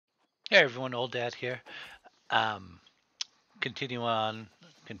Hey everyone, Old Dad here. Um, continue on,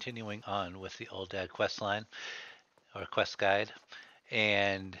 continuing on with the Old Dad quest line or quest guide,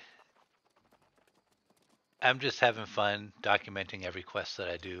 and I'm just having fun documenting every quest that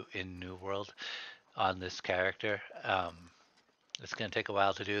I do in New World on this character. It's going to take a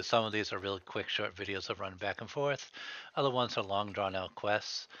while to do. Some of these are really quick, short videos of running back and forth. Other ones are long, drawn-out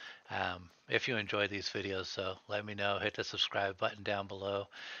quests. If you enjoy these videos, so let me know. Hit the subscribe button down below.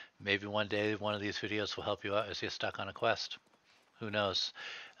 Maybe one day one of these videos will help you out as you're stuck on a quest. Who knows?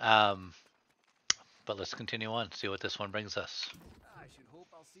 Um, but let's continue on, see what this one brings us. I should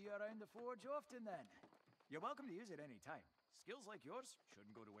hope I'll see you around the forge often then. You're welcome to use it any time. Skills like yours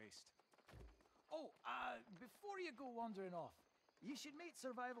shouldn't go to waste. Oh, before you go wandering off, you should meet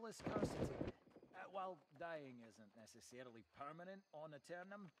Survivalist Karsattin. While dying isn't necessarily permanent on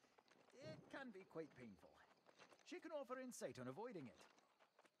Eternum, it can be quite painful. She can offer insight on avoiding it.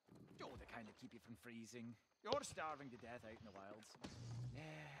 Oh, the kind that keep you from freezing or starving to death out in the wilds. Yeah,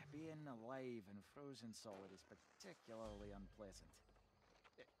 being alive and frozen solid is particularly unpleasant.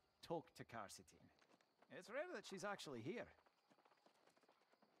 Talk to Karsattin. It's rare that she's actually here.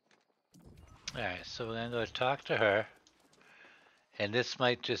 Alright, so we're going to go talk to her. And this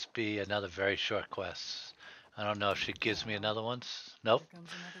might just be another very short quest. I don't know if she gives me another one. Nope.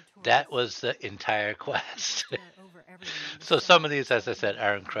 That was the entire quest. So some of these, as I said,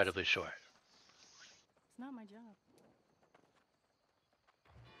 are incredibly short. It's not my job.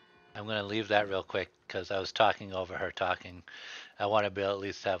 I'm going to leave that real quick because I was talking over her talking. I want to be able to at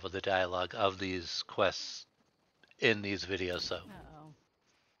least have the dialogue of these quests in these videos. So. Uh-oh.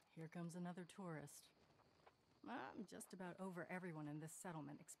 Here comes another tourist. I'm just about over everyone in this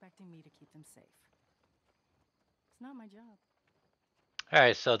settlement expecting me to keep them safe. It's not my job.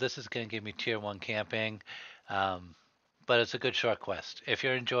 Alright, so this is going to give me tier 1 camping. But it's a good short quest. If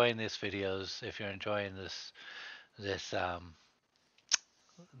you're enjoying these videos, if you're enjoying this this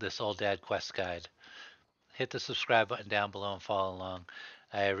old dad quest guide, hit the subscribe button down below and follow along.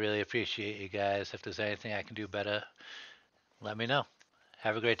 I really appreciate you guys. If there's anything I can do better, let me know.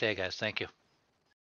 Have a great day, guys. Thank you.